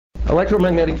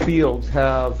Electromagnetic fields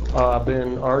have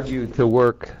been argued to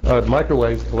work,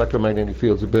 microwave electromagnetic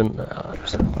fields have been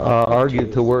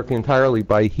argued to work entirely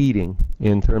by heating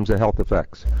in terms of health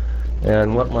effects.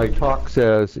 And what my talk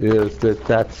says is that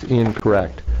that's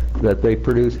incorrect, that they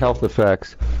produce health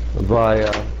effects via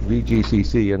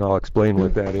VGCC, and I'll explain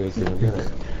what that is in a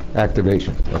minute.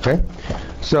 Activation, okay?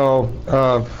 So,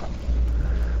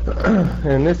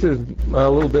 and this is a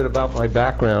little bit about my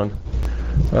background.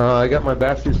 I got my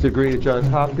bachelor's degree at Johns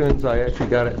Hopkins. I actually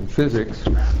got it in physics.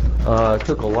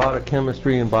 Took a lot of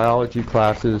chemistry and biology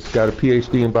classes. Got a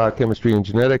PhD in biochemistry and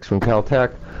genetics from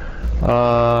Caltech.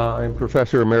 I'm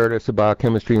professor emeritus of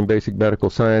biochemistry and basic medical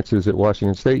sciences at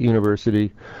Washington State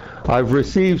University. I've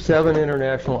received 7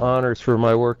 international honors for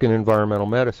my work in environmental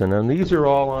medicine, and these are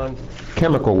all on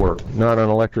chemical work, not on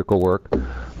electrical work.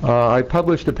 I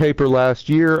published a paper last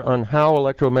year on how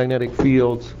electromagnetic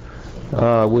fields,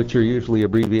 which are usually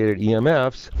abbreviated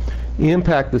EMFs,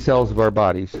 impact the cells of our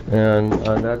bodies, and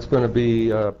that's going to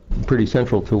be pretty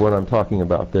central to what I'm talking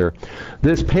about there.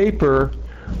 This paper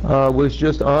was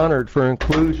just honored for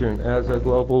inclusion as a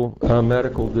global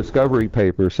medical discovery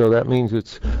paper, so that means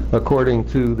it's, according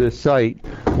to this site,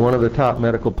 one of the top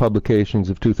medical publications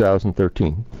of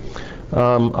 2013.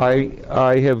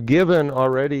 I have given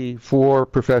already 4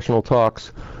 professional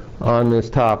talks on this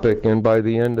topic, and by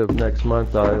the end of next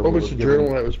month I will... What was the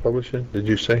journal that was published in, did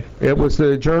you say? It was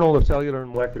the Journal of Cellular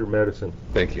and Molecular Medicine.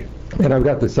 Thank you. And I've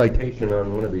got the citation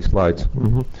on one of these slides.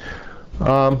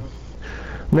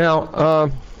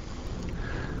 Now,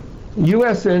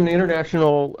 U.S. and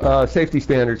international safety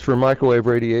standards for microwave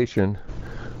radiation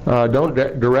don't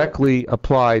directly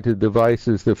apply to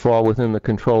devices that fall within the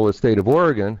control of the state of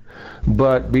Oregon,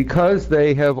 but because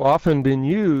they have often been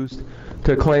used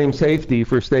to claim safety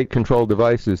for state-controlled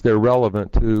devices, they're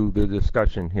relevant to the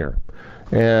discussion here.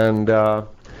 And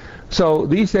so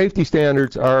these safety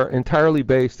standards are entirely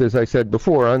based, as I said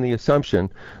before, on the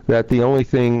assumption that the only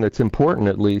thing that's important,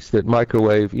 at least, that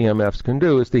microwave EMFs can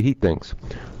do is to heat things,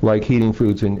 like heating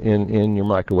foods in your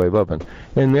microwave oven.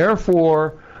 And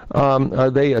therefore,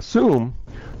 they assume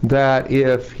that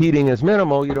if heating is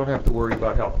minimal, you don't have to worry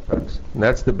about health effects. And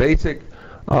that's the basic,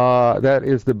 that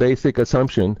is the basic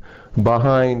assumption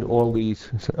behind all these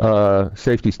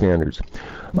safety standards.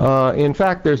 In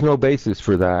fact, there's no basis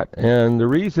for that, and the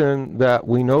reason that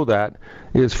we know that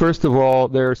is, first of all,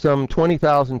 there are some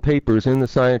 20,000 papers in the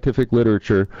scientific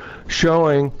literature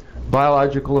showing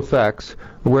biological effects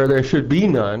where there should be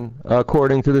none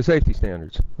according to the safety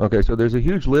standards. Okay, so there's a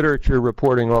huge literature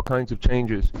reporting all kinds of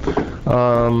changes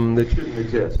that shouldn't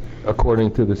exist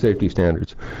according to the safety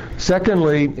standards.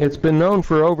 Secondly, it's been known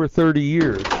for over 30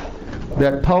 years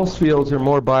that pulse fields are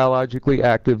more biologically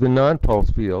active than non-pulse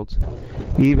fields,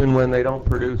 even when they don't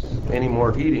produce any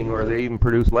more heating, or they even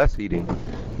produce less heating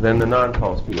than the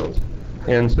non-pulse fields.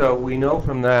 And so we know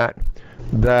from that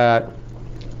that,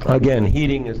 again,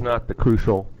 heating is not the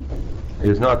crucial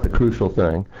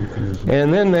thing.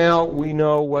 And then now we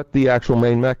know what the actual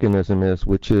main mechanism is,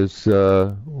 which is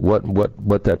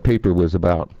what that paper was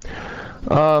about.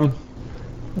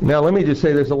 Now let me just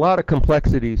say there's a lot of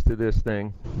complexities to this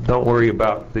thing. Don't worry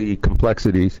about the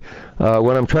complexities.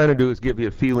 What I'm trying to do is give you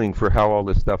a feeling for how all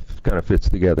this stuff kind of fits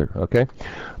together, okay?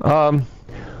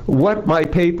 What my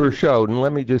paper showed, and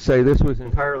let me just say this was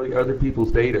entirely other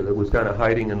people's data that was kind of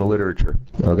hiding in the literature,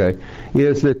 okay,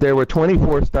 is that there were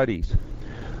 24 studies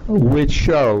which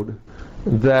showed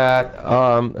that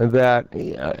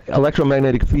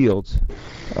electromagnetic fields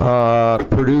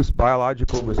produce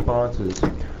biological responses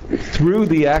through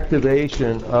the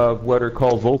activation of what are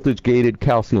called voltage-gated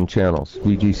calcium channels,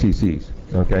 VGCCs,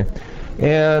 okay?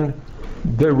 And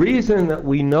the reason that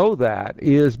we know that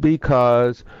is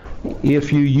because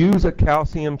if you use a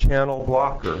calcium channel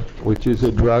blocker, which is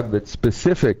a drug that's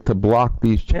specific to block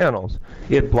these channels,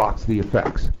 it blocks the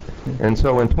effects. And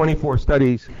so in 24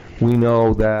 studies, we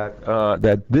know that,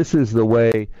 that this is the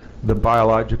way the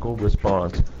biological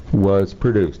response was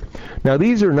produced. Now,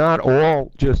 these are not all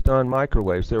just on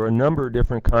microwaves. There are a number of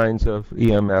different kinds of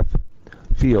EMF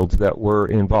fields that were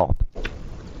involved.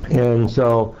 And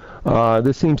so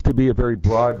this seems to be a very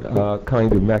broad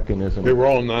kind of mechanism. They were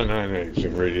all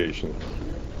non-ionizing radiation.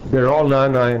 They're all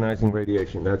non-ionizing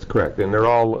radiation, that's correct. And they're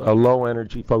all low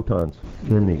energy photons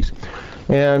in these.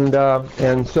 And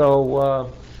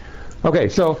so okay,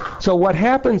 so what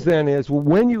happens then is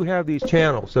when you have these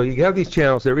channels, so you have these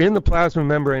channels, they're in the plasma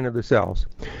membrane of the cells.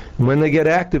 And when they get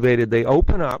activated, they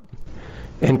open up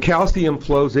and calcium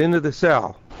flows into the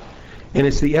cell. And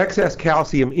it's the excess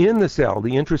calcium in the cell,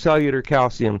 the intracellular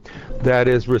calcium, that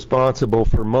is responsible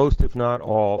for most, if not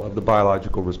all, of the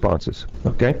biological responses.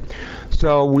 Okay?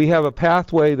 So we have a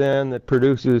pathway then that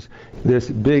produces this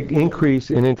big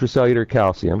increase in intracellular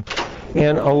calcium.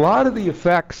 And a lot of the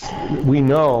effects we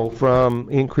know from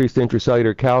increased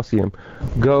intracellular calcium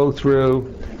go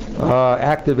through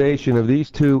activation of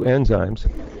these two enzymes.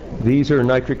 These are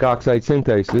nitric oxide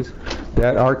synthases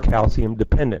that are calcium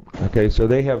dependent. Okay, so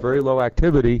they have very low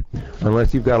activity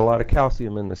unless you've got a lot of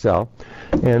calcium in the cell.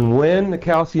 And when the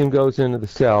calcium goes into the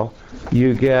cell,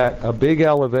 you get a big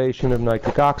elevation of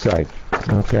nitric oxide.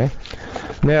 Okay,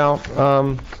 now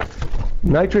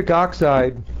nitric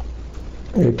oxide,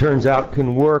 it turns out,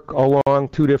 can work along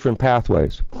two different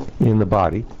pathways in the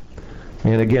body.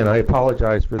 And again, I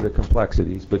apologize for the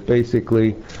complexities, but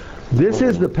basically this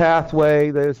is the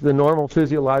pathway, there's the normal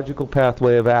physiological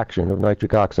pathway of action of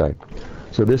nitric oxide.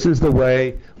 So this is the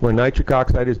way, when nitric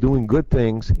oxide is doing good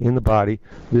things in the body,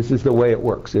 this is the way it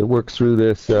works. It works through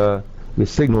this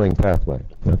signaling pathway.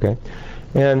 Okay,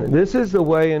 and this is the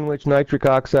way in which nitric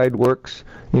oxide works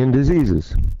in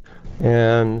diseases.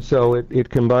 And so it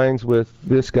combines with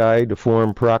this guy to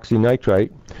form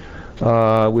peroxynitrite,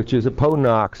 which is a potent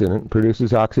oxidant,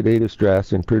 produces oxidative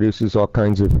stress, and produces all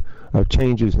kinds of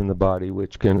changes in the body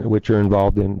which are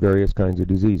involved in various kinds of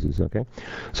diseases. Okay,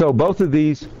 so both of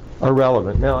these are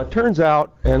relevant. Now it turns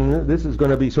out, and this is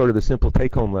going to be sort of the simple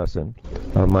take-home lesson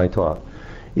of my talk,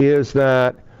 is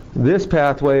that this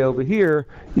pathway over here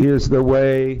is the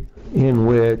way in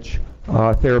which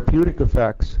therapeutic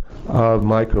effects of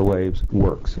microwaves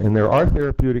works. And there are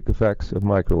therapeutic effects of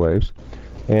microwaves,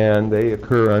 and they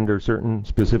occur under certain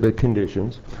specific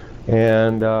conditions,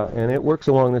 and it works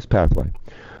along this pathway.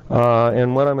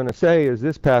 And what I'm going to say is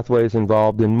this pathway is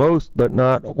involved in most, but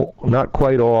not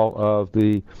quite all, of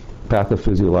the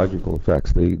pathophysiological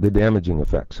effects, the damaging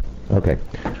effects. Okay.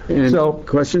 And so,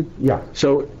 question? Yeah.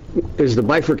 So is the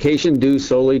bifurcation due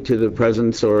solely to the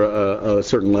presence or a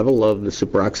certain level of the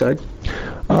superoxide?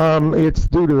 It's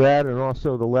due to that, and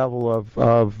also the level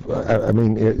I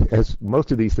mean, as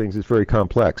most of these things, is very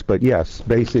complex. But yes,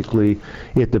 basically,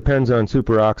 it depends on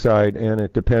superoxide, and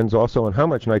it depends also on how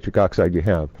much nitric oxide you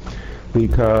have,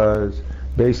 because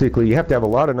basically you have to have a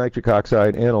lot of nitric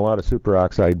oxide and a lot of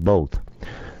superoxide both.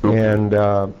 Okay.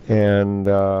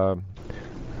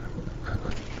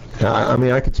 I mean,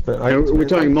 I could spend. We're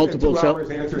talking multiple cells.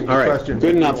 All right,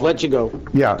 good enough. Let you go.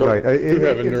 Yeah, go. Right. You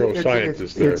have a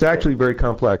neuroscientist there. It's actually very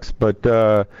complex, but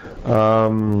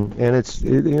and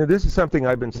this is something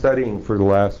I've been studying for the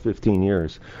last 15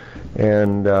 years,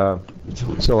 and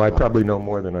so I probably know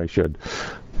more than I should.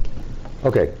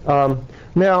 Okay.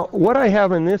 Now, what I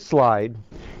have in this slide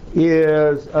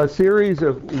is a series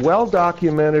of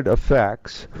well-documented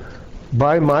effects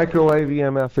by microwave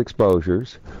EMF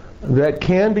exposures that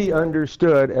can be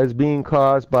understood as being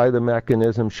caused by the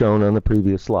mechanism shown on the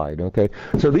previous slide. Okay,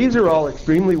 so these are all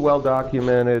extremely well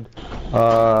documented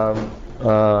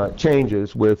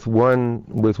changes, with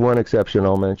one exception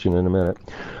I'll mention in a minute.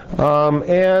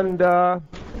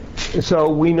 So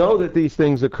we know that these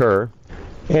things occur,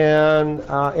 and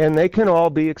they can all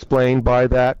be explained by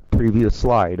that previous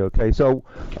slide. Okay, so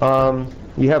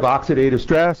you have oxidative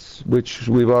stress, which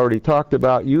we've already talked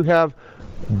about. You have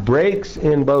breaks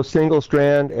in both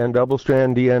single-strand and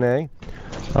double-strand DNA.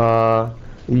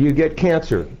 You get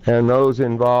cancer, and those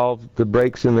involve the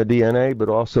breaks in the DNA, but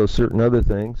also certain other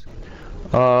things.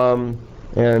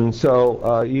 And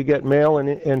so you get male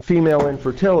and female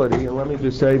infertility, and let me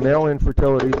just say, male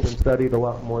infertility has been studied a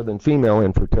lot more than female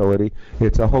infertility.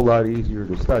 It's a whole lot easier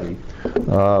to study,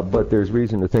 but there's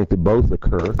reason to think that both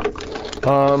occur.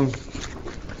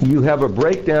 You have a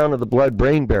breakdown of the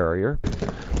blood-brain barrier,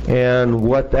 and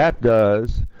what that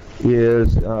does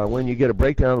is when you get a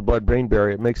breakdown of the blood-brain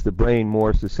barrier, it makes the brain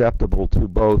more susceptible to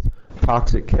both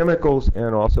toxic chemicals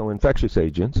and also infectious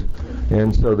agents,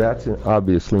 and so that's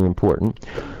obviously important.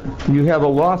 You have a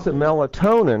loss of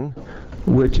melatonin,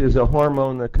 which is a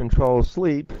hormone that controls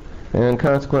sleep, and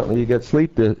consequently you get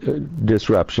sleep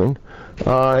disruption.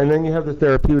 And then you have the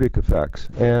therapeutic effects.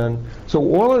 And so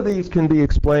all of these can be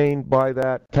explained by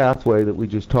that pathway that we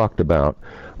just talked about.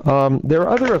 There are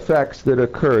other effects that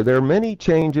occur. There are many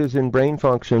changes in brain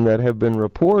function that have been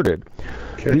reported.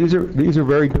 These are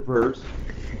very diverse.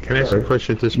 Can I ask a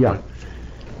question at this point?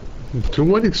 To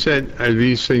what extent are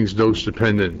these things dose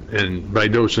dependent? And by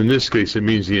dose in this case, it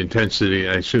means the intensity,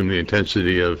 I assume the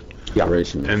intensity of,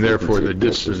 and therefore the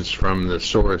distance from the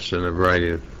source and a variety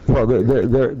of... Well,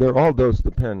 they're all dose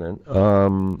dependent.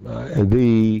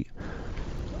 These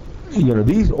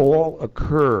all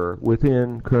occur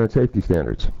within current safety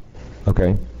standards.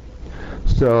 Okay,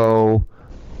 So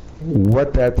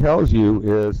what that tells you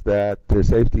is that the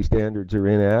safety standards are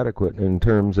inadequate in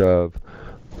terms of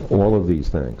all of these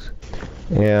things.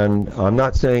 And I'm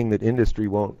not saying that industry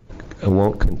won't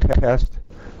contest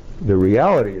the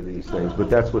reality of these things, but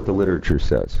that's what the literature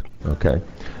says. Okay,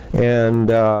 and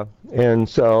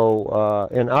so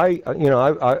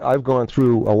I've gone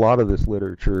through a lot of this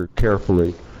literature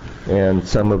carefully, and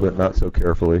some of it not so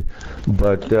carefully,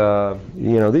 but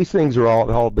these things are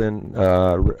all been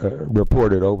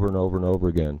reported over and over and over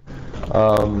again.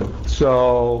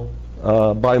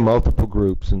 By multiple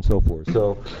groups and so forth.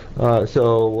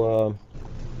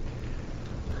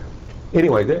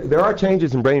 Anyway, there are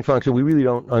changes in brain function. We really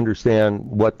don't understand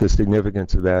what the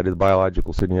significance of that is,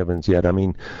 biological significance yet. I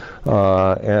mean,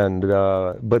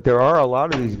 but there are a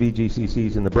lot of these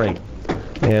VGCCs in the brain,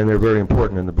 and they're very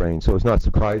important in the brain. So it's not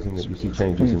surprising that you see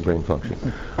changes in brain function.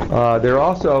 There are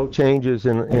also changes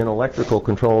in electrical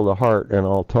control of the heart, and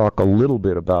I'll talk a little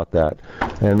bit about that.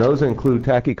 And those include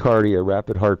tachycardia,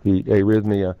 rapid heartbeat,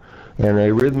 arrhythmia, and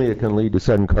arrhythmia can lead to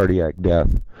sudden cardiac death.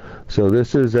 So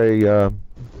this is a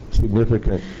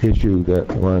significant issue that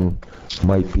one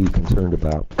might be concerned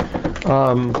about.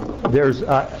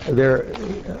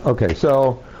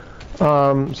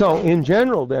 So in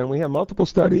general, then, we have multiple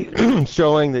studies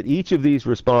showing that each of these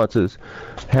responses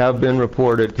have been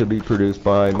reported to be produced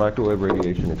by microwave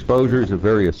radiation exposures of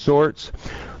various sorts.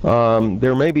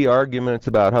 There may be arguments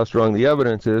about how strong the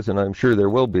evidence is, and I'm sure there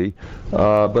will be,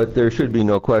 but there should be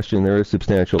no question there is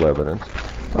substantial evidence.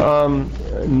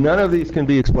 None of these can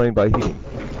be explained by heating.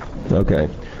 Okay.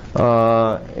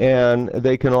 And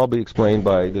they can all be explained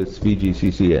by this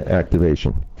VGCC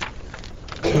activation.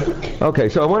 Okay,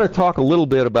 so I want to talk a little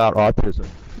bit about autism.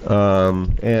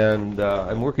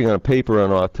 I'm working on a paper on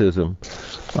autism.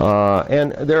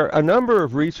 And there are a number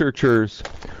of researchers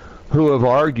who have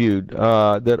argued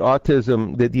that the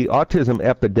autism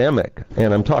epidemic,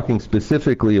 and I'm talking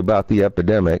specifically about the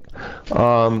epidemic,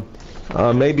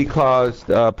 may be caused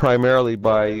primarily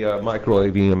by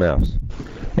microwave EMFs.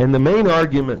 And the main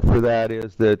argument for that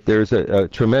is that there's a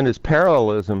tremendous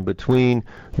parallelism between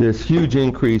this huge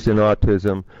increase in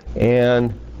autism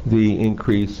and the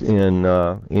increase in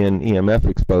EMF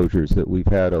exposures that we've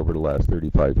had over the last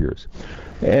 35 years.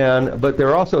 But there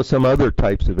are also some other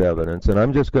types of evidence, and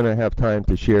I'm just going to have time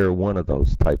to share one of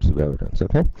those types of evidence,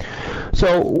 okay?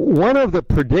 So one of the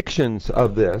predictions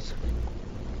of this,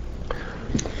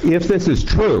 if this is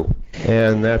true,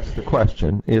 and that's the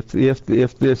question, if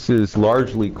this is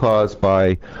largely caused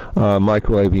by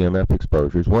microwave EMF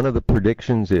exposures, one of the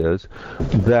predictions is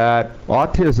that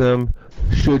autism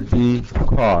should be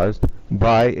caused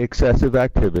by excessive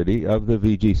activity of the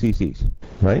VGCCs,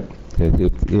 right? And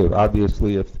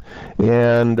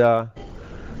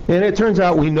it turns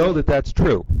out we know that that's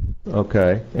true,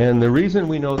 okay? And the reason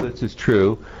we know this is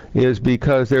true is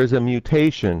because there's a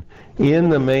mutation in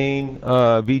the main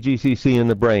VGCC in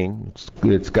the brain.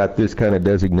 It's got this kind of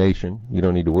designation. You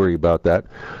don't need to worry about that.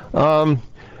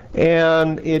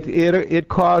 And it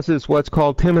causes what's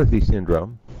called Timothy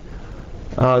syndrome.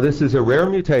 This is a rare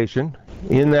mutation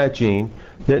in that gene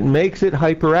that makes it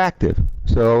hyperactive.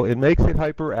 So it makes it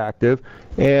hyperactive,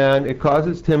 and it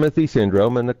causes Timothy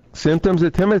syndrome. And the symptoms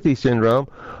of Timothy syndrome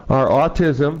are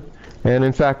autism, and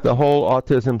in fact the whole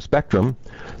autism spectrum,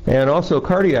 and also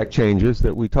cardiac changes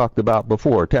that we talked about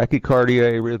before,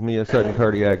 tachycardia, arrhythmia, sudden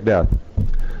cardiac death.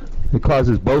 It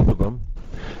causes both of them.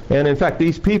 And in fact,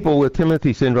 these people with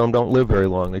Timothy syndrome don't live very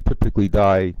long. They typically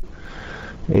die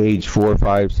age 4,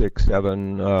 5, 6,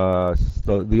 7.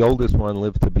 The oldest one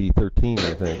lived to be 13,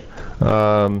 I think.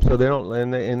 So they don't,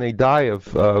 and they die of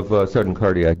sudden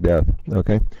cardiac death.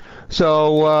 Okay.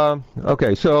 So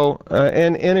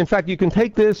and in fact, you can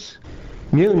take this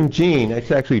mutant gene, it's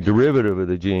actually a derivative of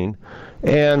the gene,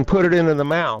 and put it into the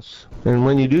mouse. And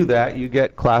when you do that, you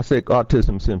get classic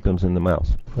autism symptoms in the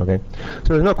mouse. Okay,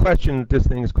 so there's no question that this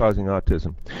thing is causing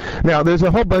autism. Now, there's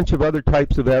a whole bunch of other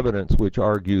types of evidence which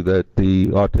argue that the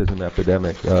autism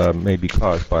epidemic may be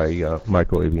caused by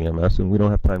microwave EMS, and we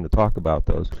don't have time to talk about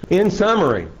those. In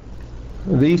summary,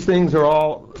 these things are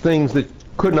all things that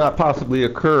could not possibly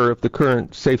occur if the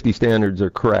current safety standards are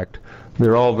correct.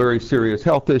 They're all very serious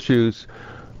health issues.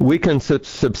 We can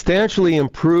substantially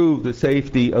improve the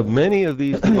safety of many of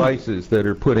these devices that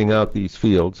are putting out these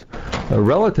fields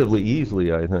relatively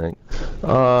easily, I think.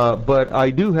 But I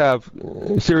do have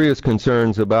serious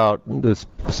concerns about the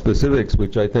specifics,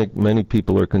 which I think many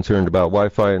people are concerned about,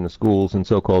 Wi-Fi in the schools and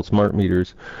so-called smart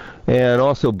meters, and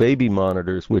also baby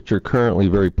monitors, which are currently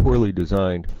very poorly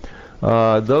designed.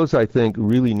 Those, I think,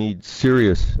 really need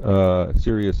serious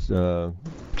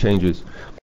changes.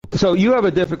 So you have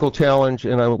a difficult challenge,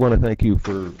 and I want to thank you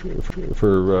for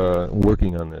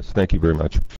working on this. Thank you very much.